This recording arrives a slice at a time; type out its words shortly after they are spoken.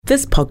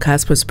This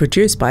podcast was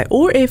produced by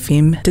OAR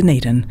FM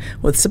Dunedin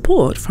with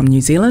support from New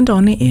Zealand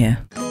On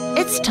Air.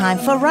 It's time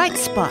for Right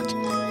Spot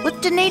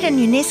with Dunedin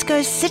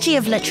UNESCO's City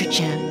of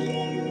Literature.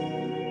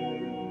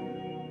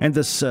 And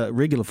this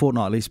regular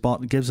fortnightly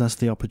spot gives us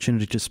the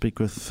opportunity to speak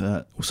with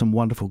some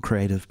wonderful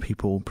creative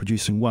people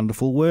producing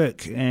wonderful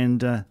work.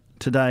 And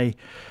today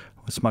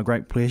it's my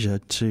great pleasure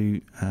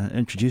to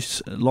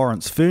introduce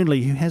Lawrence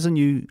Fearnley, who has a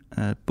new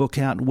book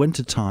out,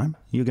 Wintertime.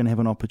 You're going to have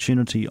an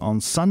opportunity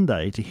on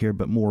Sunday to hear a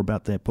bit more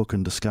about that book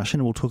and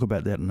discussion, and we'll talk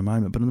about that in a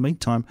moment. But in the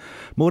meantime,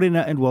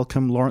 Morena, and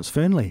welcome Lawrence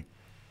Fearnley.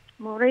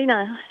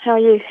 Morena, how are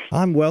you?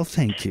 I'm well,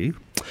 thank you.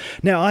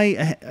 Now,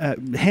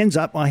 hands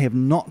up, I have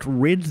not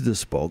read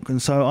this book, and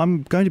so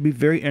I'm going to be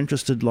very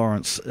interested,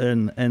 Lawrence,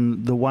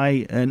 in the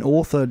way an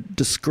author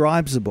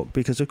describes the book,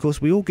 because, of course,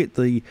 we all get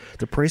the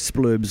press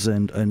blurbs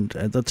and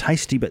the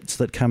tasty bits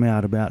that come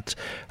out about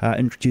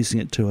introducing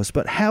it to us.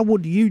 But how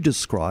would you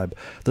describe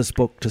this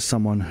book to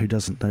someone who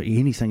doesn't know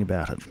anything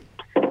about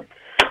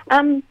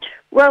it?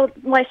 Well,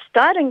 my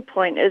starting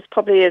point is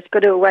probably as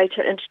good a way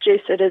to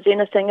introduce it as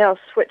anything else,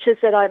 which is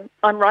that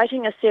I'm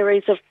writing a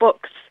series of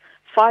books,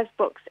 5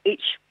 books,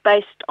 each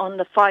based on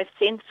the 5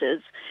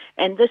 senses,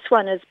 and this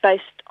one is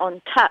based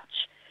on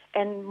touch.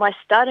 And my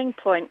starting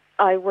point,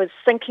 I was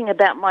thinking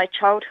about my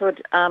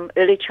childhood,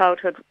 early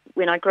childhood,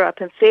 when I grew up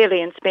in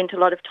Fairlie and spent a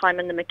lot of time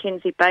in the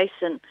Mackenzie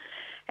Basin,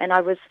 and I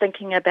was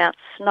thinking about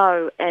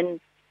snow and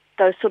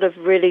those sort of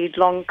really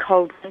long,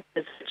 cold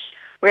winters, which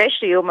we're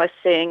actually almost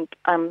seeing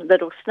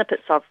little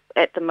snippets of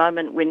at the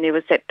moment when there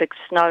was that big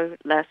snow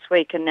last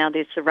week and now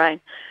there's the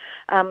rain.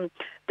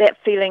 That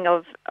feeling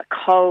of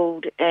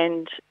cold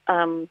and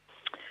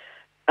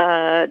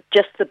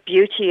just the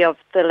beauty of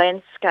the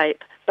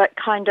landscape, but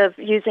kind of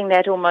using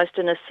that almost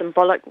in a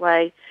symbolic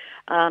way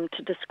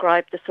to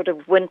describe the sort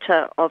of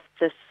winter of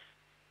this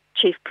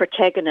chief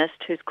protagonist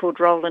who's called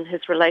Roland,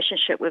 his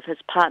relationship with his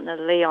partner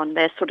Leon.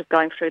 They're sort of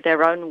going through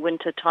their own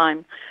winter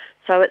time.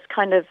 So it's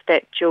kind of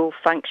that dual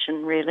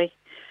function, really.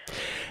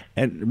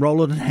 And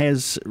Roland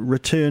has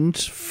returned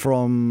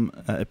from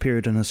a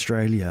period in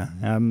Australia.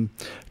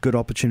 Good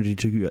opportunity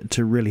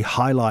to really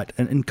highlight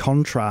and in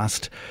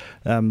contrast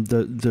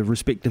the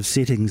respective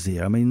settings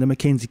there. I mean, the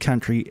Mackenzie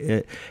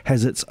country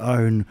has its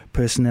own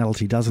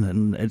personality,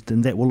 doesn't it?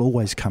 And that will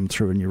always come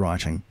through in your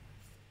writing.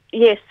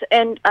 Yes,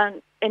 and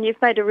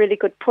you've made a really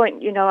good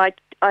point. You know,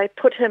 I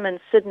put him in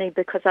Sydney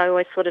because I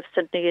always thought of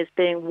Sydney as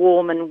being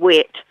warm and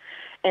wet.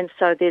 And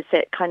so there's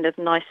that kind of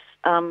nice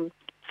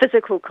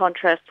physical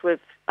contrast with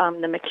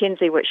the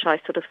Mackenzie, which I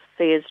sort of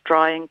see as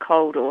dry and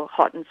cold or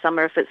hot in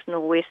summer if it's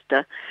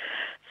nor'wester.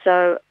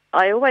 So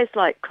I always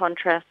like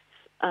contrasts.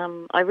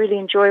 I really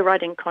enjoy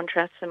writing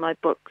contrasts in my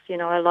books. You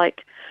know, I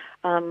like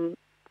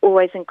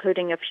always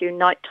including a few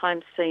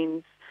nighttime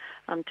scenes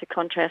to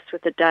contrast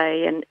with the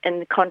day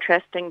and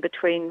contrasting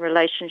between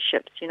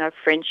relationships, you know,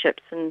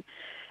 friendships and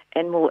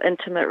more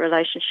intimate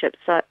relationships.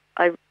 So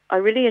I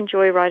really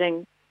enjoy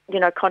writing, you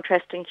know,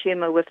 contrasting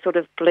humour with sort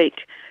of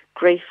bleak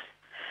grief.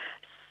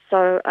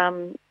 So,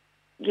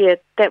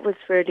 that was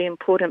really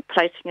important,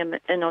 placing him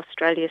in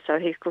Australia so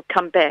he could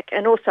come back,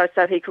 and also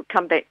so he could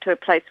come back to a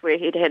place where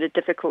he'd had a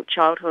difficult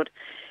childhood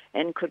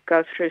and could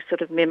go through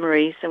sort of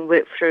memories and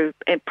work through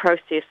and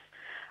process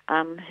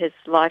his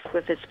life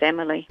with his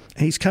family.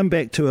 He's come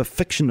back to a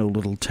fictional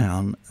little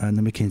town in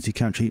the Mackenzie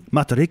country,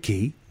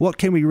 Matariki. What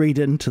can we read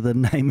into the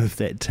name of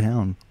that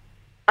town?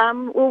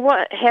 Well,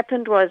 what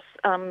happened was...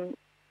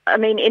 I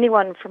mean,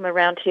 anyone from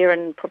around here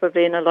and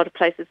probably in a lot of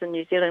places in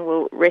New Zealand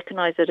will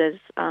recognise it as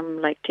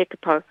Lake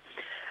Tekapo.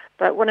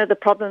 But one of the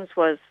problems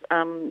was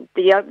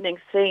the opening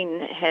scene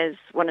has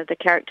one of the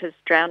characters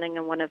drowning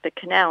in one of the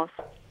canals.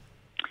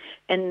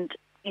 And,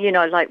 you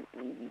know, like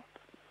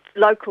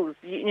locals,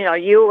 you know,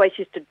 you always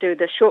used to do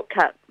the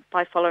shortcut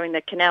by following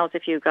the canals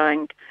if you're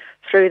going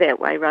through that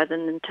way rather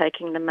than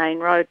taking the main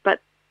road. But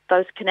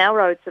those canal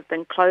roads have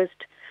been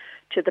closed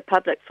to the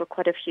public for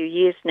quite a few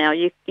years now.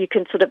 You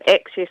can sort of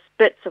access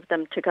bits of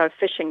them to go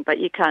fishing, but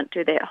you can't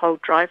do that whole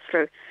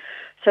drive-through.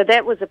 So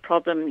that was a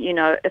problem. You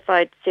know, if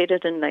I'd said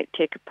it in Lake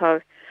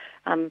Tekapo,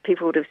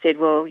 people would have said,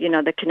 well, you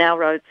know, the canal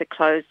roads are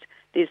closed.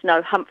 There's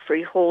no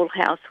Humphrey Hall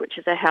house, which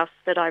is a house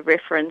that I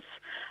reference.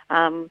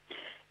 And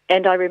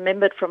I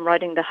remembered from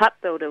writing The Hut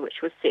Builder,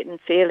 which was set in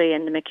Fairlie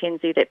and the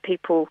Mackenzie, that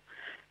people,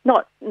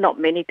 not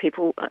many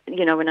people,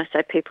 you know, when I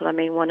say people, I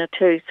mean one or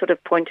two, sort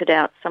of pointed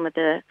out some of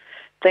the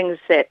things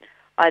that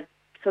I'd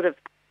sort of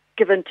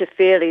given to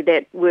Fairlie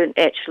that weren't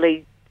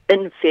actually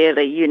in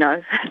Fairlie, you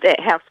know. That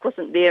house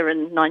wasn't there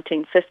in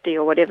 1950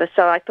 or whatever.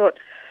 So I thought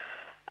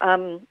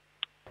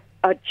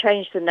I'd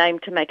change the name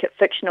to make it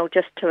fictional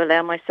just to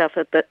allow myself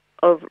a bit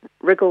of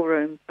wriggle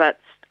room, but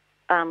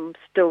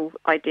still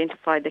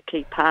identify the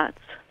key parts.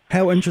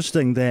 How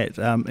interesting that,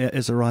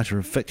 as a writer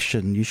of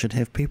fiction, you should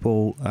have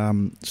people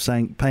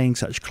paying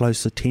such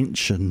close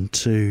attention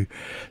to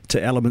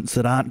elements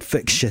that aren't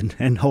fiction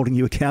and holding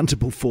you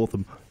accountable for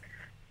them.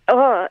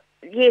 Oh,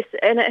 yes,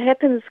 and it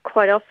happens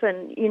quite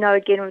often. You know,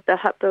 again, with The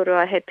Hut Builder,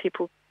 I had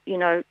people, you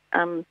know,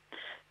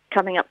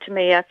 coming up to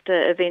me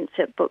after events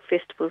at book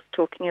festivals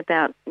talking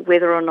about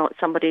whether or not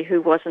somebody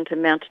who wasn't a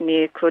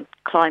mountaineer could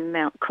climb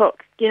Mount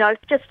Cook.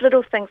 Just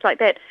little things like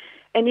that.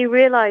 And you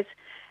realise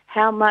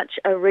how much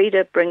a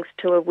reader brings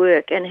to a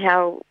work and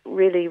how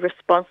really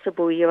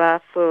responsible you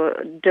are for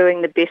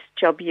doing the best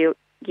job you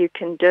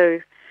can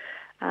do.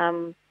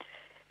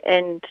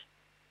 And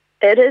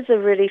it is a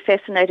really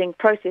fascinating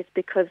process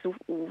because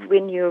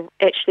when you're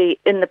actually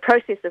in the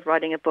process of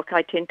writing a book,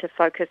 I tend to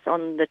focus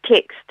on the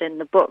text and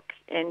the book,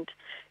 and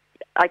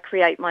I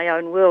create my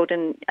own world,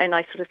 and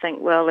I sort of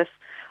think, well, if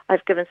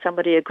I've given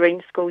somebody a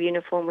green school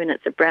uniform when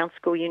it's a brown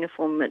school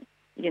uniform,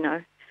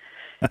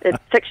 it's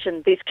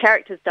fiction. These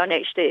characters don't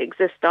actually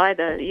exist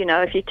either.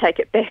 If you take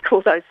it back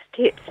all those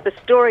steps, the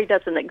story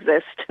doesn't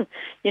exist.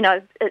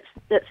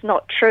 It's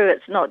not true.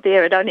 It's not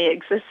there. It only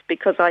exists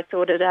because I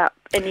thought it up,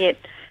 and yet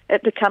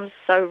it becomes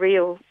so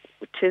real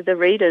to the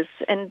readers,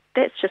 and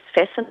that's just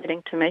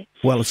fascinating to me.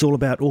 Well, it's all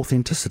about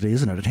authenticity,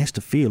 isn't it? It has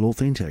to feel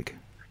authentic.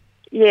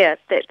 Yeah,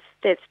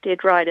 that's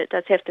dead right. It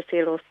does have to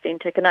feel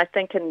authentic, and I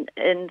think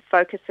in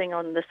focusing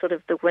on the sort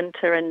of the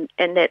winter and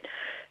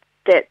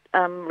that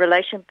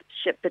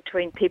relationship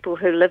between people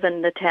who live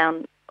in the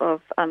town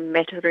of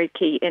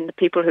Matariki and the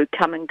people who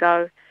come and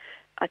go,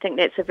 I think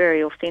that's a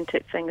very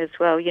authentic thing as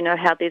well.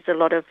 How there's a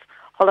lot of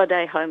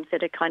holiday homes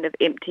that are kind of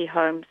empty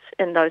homes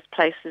in those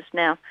places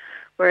now,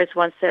 whereas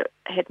once it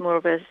had more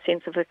of a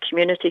sense of a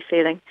community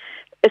feeling,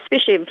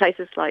 especially in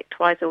places like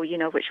Twizel,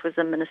 which was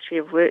a Ministry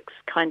of Works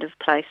kind of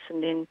place,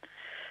 and then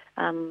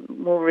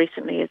more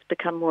recently it's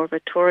become more of a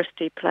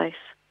touristy place.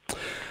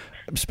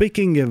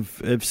 Speaking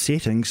of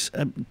settings,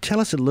 tell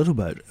us a little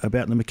bit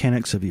about the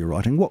mechanics of your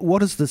writing.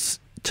 What is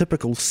this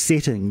typical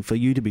setting for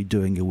you to be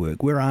doing your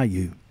work? Where are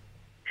you?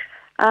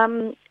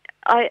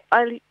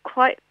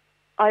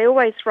 I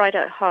always write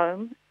at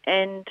home,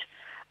 and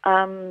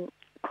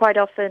quite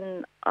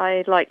often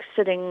I like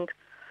sitting.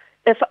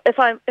 If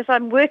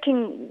I'm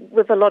working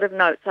with a lot of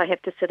notes, I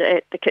have to sit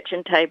at the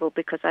kitchen table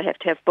because I have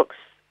to have books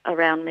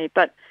around me.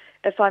 But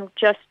if I'm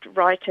just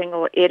writing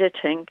or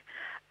editing,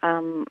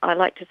 I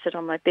like to sit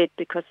on my bed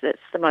because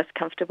it's the most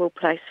comfortable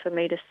place for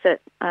me to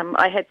sit.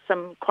 I had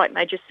some quite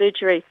major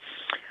surgery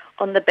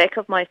on the back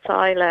of my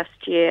thigh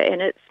last year,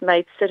 and it's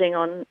made sitting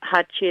on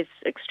hard chairs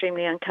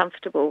extremely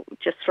uncomfortable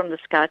just from the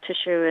scar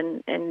tissue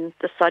and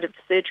the site of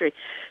the surgery.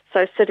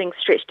 So sitting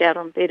stretched out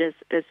on bed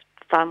is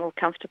far more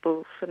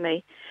comfortable for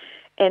me.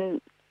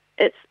 And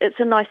it's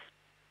a nice,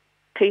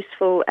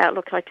 peaceful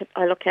outlook.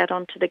 I look out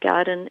onto the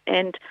garden,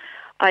 and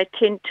I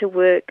tend to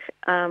work.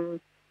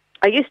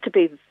 I used to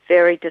be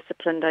very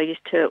disciplined. I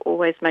used to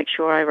always make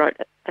sure I wrote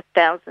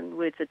 1,000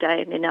 words a day,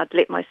 and then I'd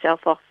let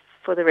myself off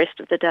for the rest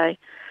of the day.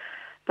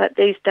 But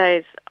these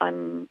days,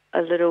 I'm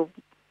a little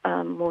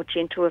more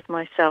gentle with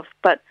myself.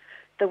 But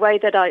the way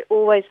that I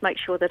always make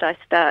sure that I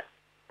start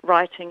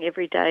writing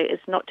every day is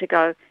not to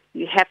go,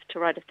 you have to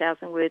write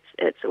 1,000 words.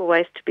 It's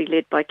always to be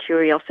led by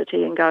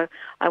curiosity and go,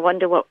 I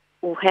wonder what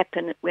will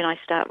happen when I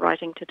start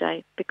writing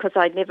today, because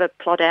I never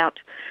plot out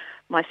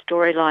my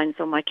storylines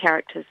or my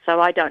characters,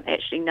 so I don't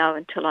actually know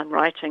until I'm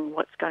writing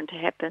what's going to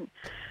happen.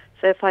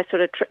 So if I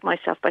sort of trick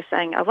myself by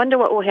saying, I wonder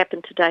what will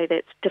happen today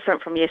that's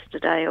different from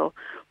yesterday, or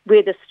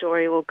where the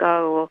story will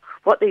go, or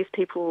what these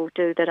people will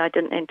do that I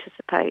didn't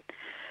anticipate,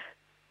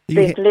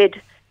 being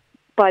led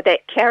by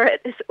that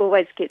carrot, it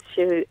always gets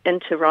you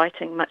into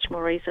writing much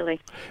more easily.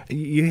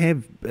 You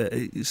have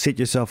set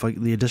yourself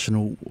the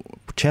additional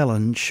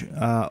challenge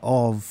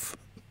of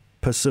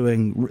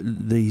pursuing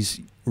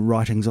these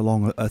writings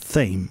along a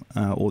theme,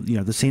 or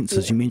the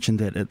senses. You mentioned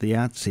that at the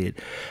outset.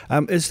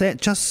 Is that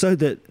just so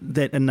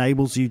that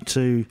enables you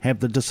to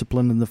have the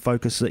discipline and the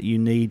focus that you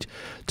need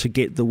to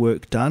get the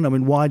work done? I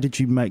mean, why did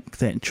you make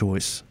that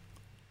choice?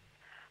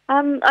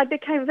 I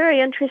became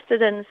very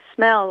interested in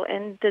smell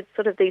and did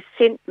sort of these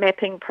scent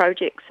mapping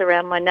projects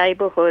around my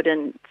neighbourhood,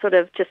 and sort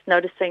of just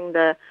noticing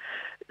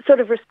sort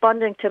of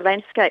responding to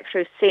landscape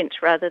through scent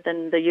rather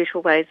than the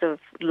usual ways of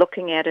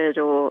looking at it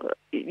or,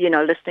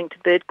 listening to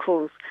bird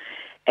calls.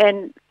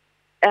 And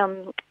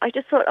I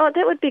just thought,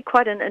 that would be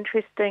quite an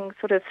interesting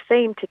sort of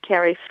theme to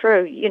carry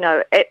through,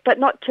 but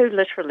not too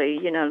literally,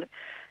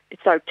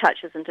 So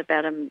touch isn't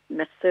about a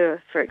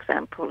masseur, for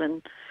example,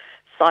 and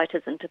sight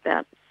isn't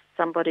about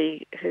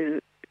somebody who,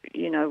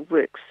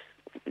 works,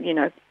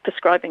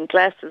 prescribing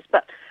glasses.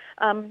 But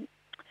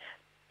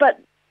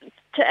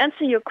to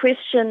answer your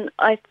question,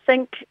 I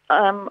think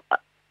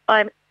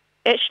I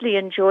actually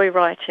enjoy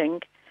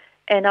writing,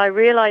 and I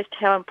realised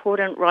how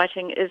important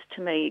writing is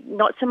to me.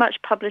 Not so much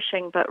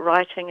publishing, but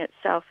writing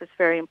itself is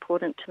very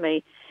important to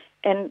me.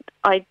 And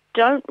I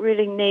don't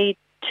really need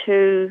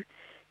to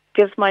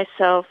give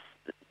myself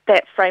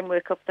that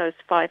framework of those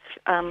five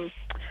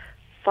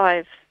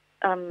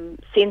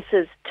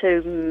senses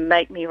to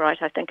make me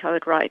write. I think I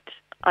would write.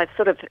 I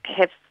sort of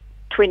have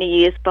 20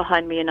 years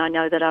behind me, and I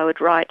know that I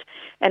would write.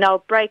 And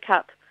I'll break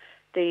up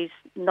these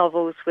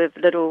novels with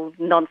little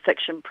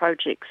non-fiction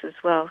projects as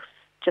well,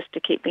 just to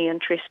keep me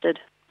interested.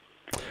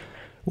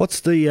 What's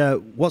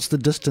the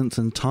distance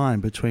and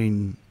time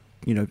between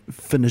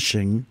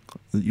finishing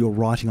your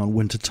writing on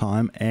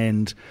Wintertime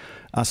and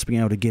us being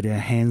able to get our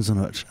hands on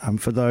it.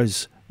 For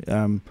those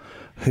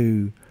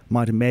who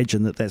might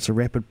imagine that that's a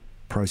rapid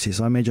process,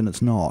 I imagine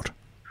it's not.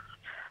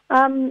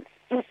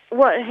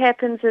 What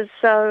happens is,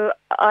 so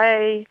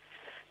I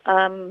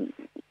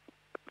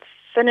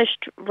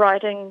finished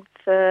writing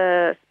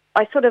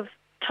I sort of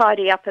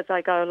tidy up as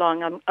I go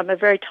along. I'm a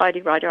very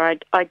tidy writer.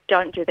 I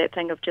don't do that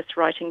thing of just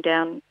writing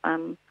down a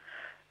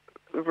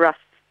rough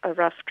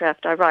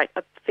draft. I write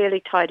a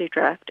fairly tidy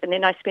draft, and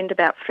then I spend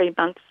about 3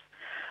 months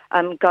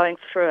going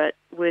through it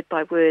word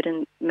by word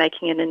and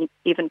making it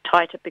even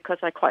tighter, because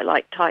I quite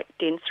like tight,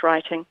 dense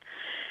writing.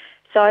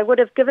 So I would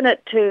have given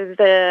it to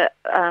the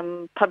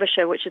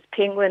publisher, which is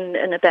Penguin,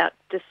 in about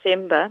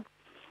December.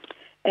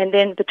 And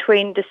then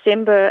between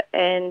December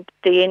and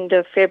the end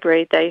of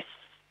February, they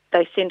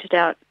sent it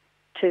out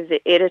to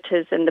the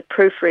editors and the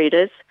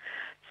proofreaders.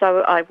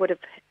 So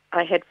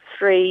I had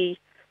 3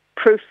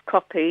 proof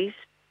copies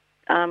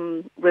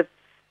with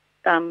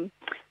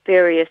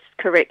various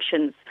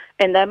corrections,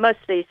 and they're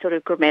mostly sort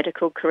of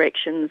grammatical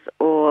corrections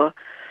or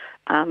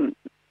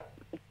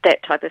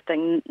that type of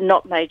thing,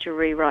 not major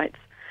rewrites.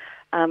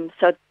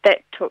 So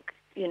that took,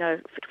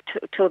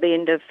 till the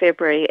end of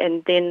February,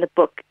 and then the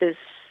book is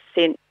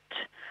sent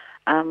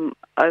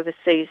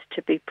overseas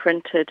to be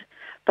printed.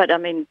 But I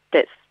mean,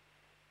 that's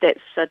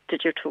a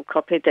digital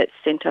copy that's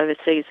sent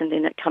overseas, and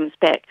then it comes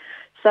back.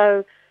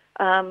 So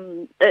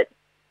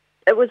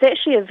it was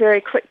actually a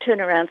very quick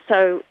turnaround.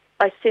 So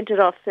I sent it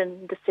off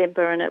in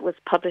December, and it was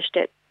published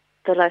at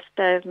the last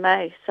day of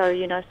May. So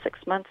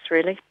 6 months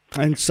really.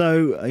 And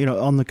so,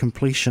 on the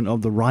completion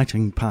of the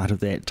writing part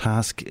of that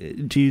task,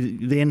 do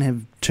you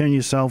then turn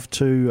yourself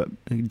to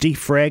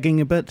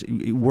defragging a bit,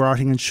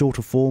 writing in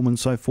shorter form and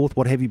so forth?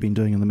 What have you been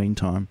doing in the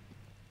meantime?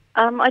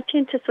 I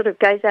tend to sort of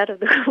gaze out of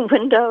the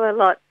window a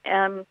lot,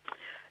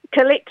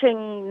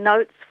 collecting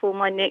notes for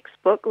my next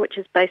book, which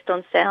is based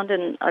on sound,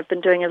 and I've been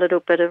doing a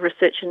little bit of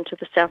research into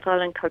the South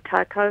Island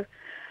kokako,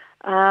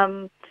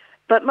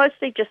 but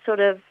mostly just sort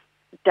of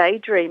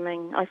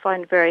daydreaming I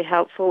find very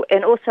helpful,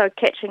 and also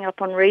catching up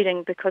on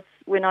reading, because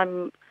when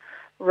I'm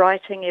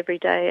writing every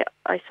day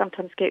I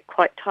sometimes get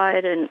quite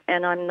tired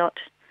and I'm not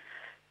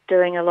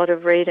doing a lot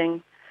of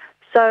reading.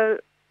 So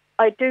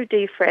I do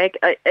defrag.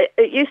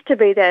 It used to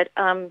be that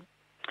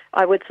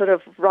I would sort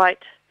of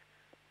write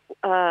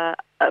a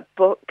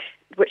book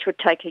which would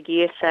take a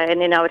year, say,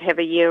 and then I would have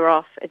a year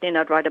off, and then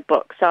I'd write a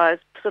book. So I was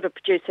sort of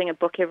producing a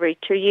book every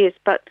 2 years,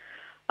 but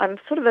I'm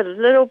sort of a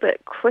little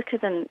bit quicker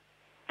than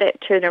that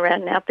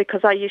turnaround now,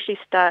 because I usually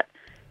start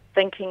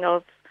thinking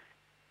of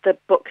the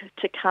book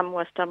to come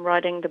whilst I'm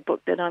writing the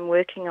book that I'm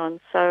working on.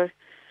 So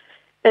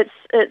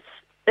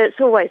it's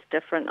always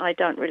different. I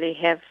don't really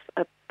have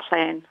a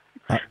plan.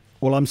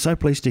 Well, I'm so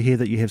pleased to hear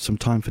that you have some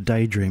time for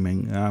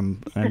daydreaming,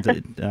 and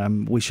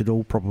that, we should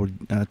all probably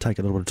take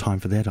a little bit of time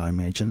for that, I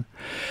imagine.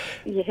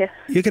 Yeah.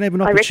 You can have an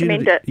opportunity. I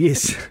recommend it.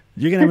 Yes.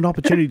 You can have an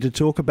opportunity to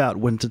talk about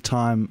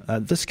Wintertime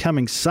this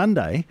coming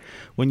Sunday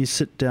when you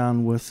sit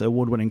down with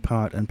award-winning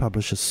poet and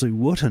publisher Sue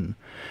Wootton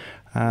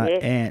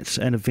at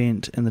an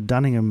event in the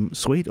Dunningham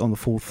Suite on the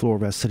 4th floor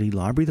of our City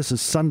Library. This is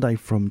Sunday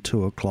from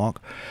 2:00.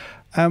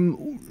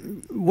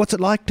 What's it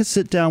like to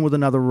sit down with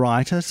another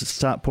writer to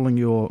start pulling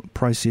your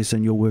process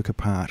and your work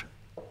apart?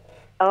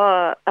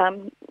 I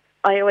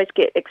always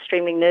get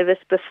extremely nervous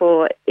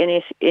before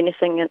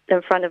anything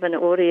in front of an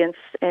audience.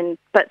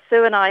 But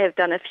Sue and I have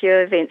done a few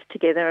events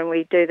together, and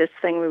we do this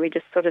thing where we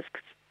just sort of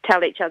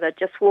tell each other,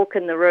 just walk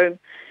in the room.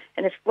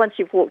 And once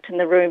you've walked in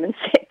the room and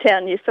sat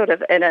down, you're sort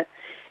of in it.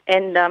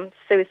 And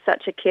Sue's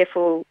such a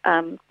careful,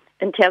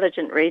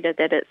 intelligent reader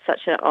that it's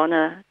such an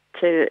honour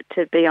to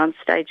be on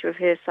stage with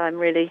her, so I'm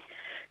really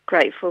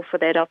grateful for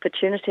that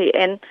opportunity.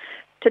 And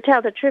to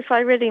tell the truth, I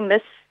really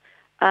miss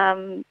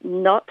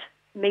not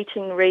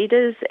meeting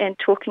readers and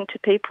talking to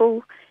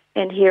people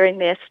and hearing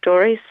their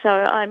stories. So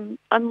I'm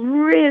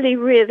really,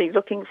 really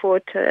looking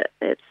forward to it.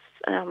 It's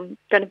going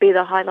to be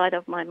the highlight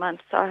of my month,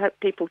 so I hope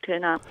people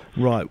turn up.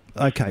 Right,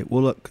 okay.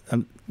 Well, look,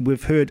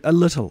 we've heard a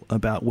little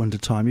about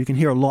Wintertime. You can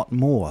hear a lot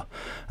more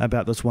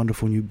about this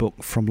wonderful new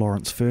book from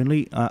Lawrence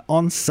Fearnley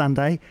on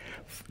Sunday,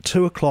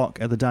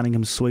 2:00 at the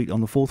Dunningham Suite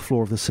on the 4th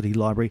floor of the City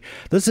Library.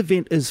 This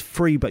event is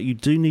free, but you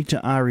do need to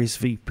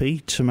RSVP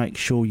to make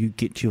sure you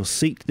get your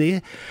seat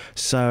there.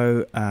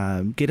 So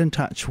get in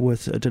touch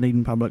with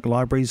Dunedin Public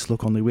Libraries,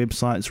 look on their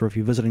websites, or if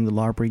you're visiting the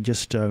library,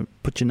 just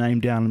put your name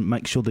down and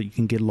make sure that you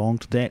can get along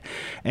to that.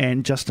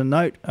 And just a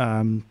note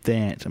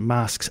that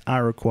masks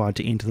are required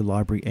to enter the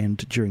library, and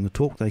during the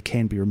talk they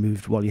can be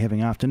removed while you're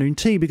having afternoon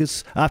tea,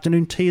 because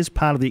afternoon tea is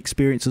part of the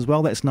experience as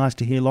well. That's nice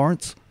to hear,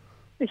 Lawrence.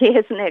 Yeah,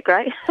 isn't that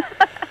great?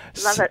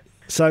 Love it.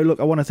 So, look,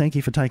 I want to thank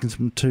you for taking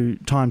some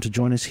time to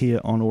join us here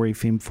on OAR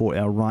FM for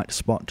our Right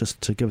Spot, just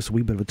to give us a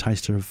wee bit of a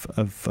taster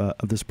of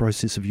this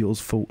process of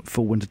yours for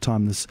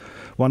Wintertime, this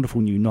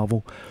wonderful new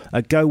novel.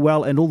 Go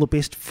well, and all the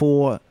best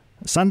for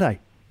Sunday.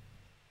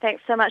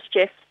 Thanks so much,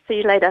 Jeff. See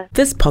you later.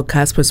 This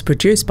podcast was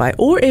produced by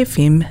OAR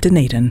FM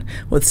Dunedin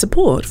with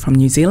support from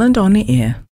New Zealand On Air.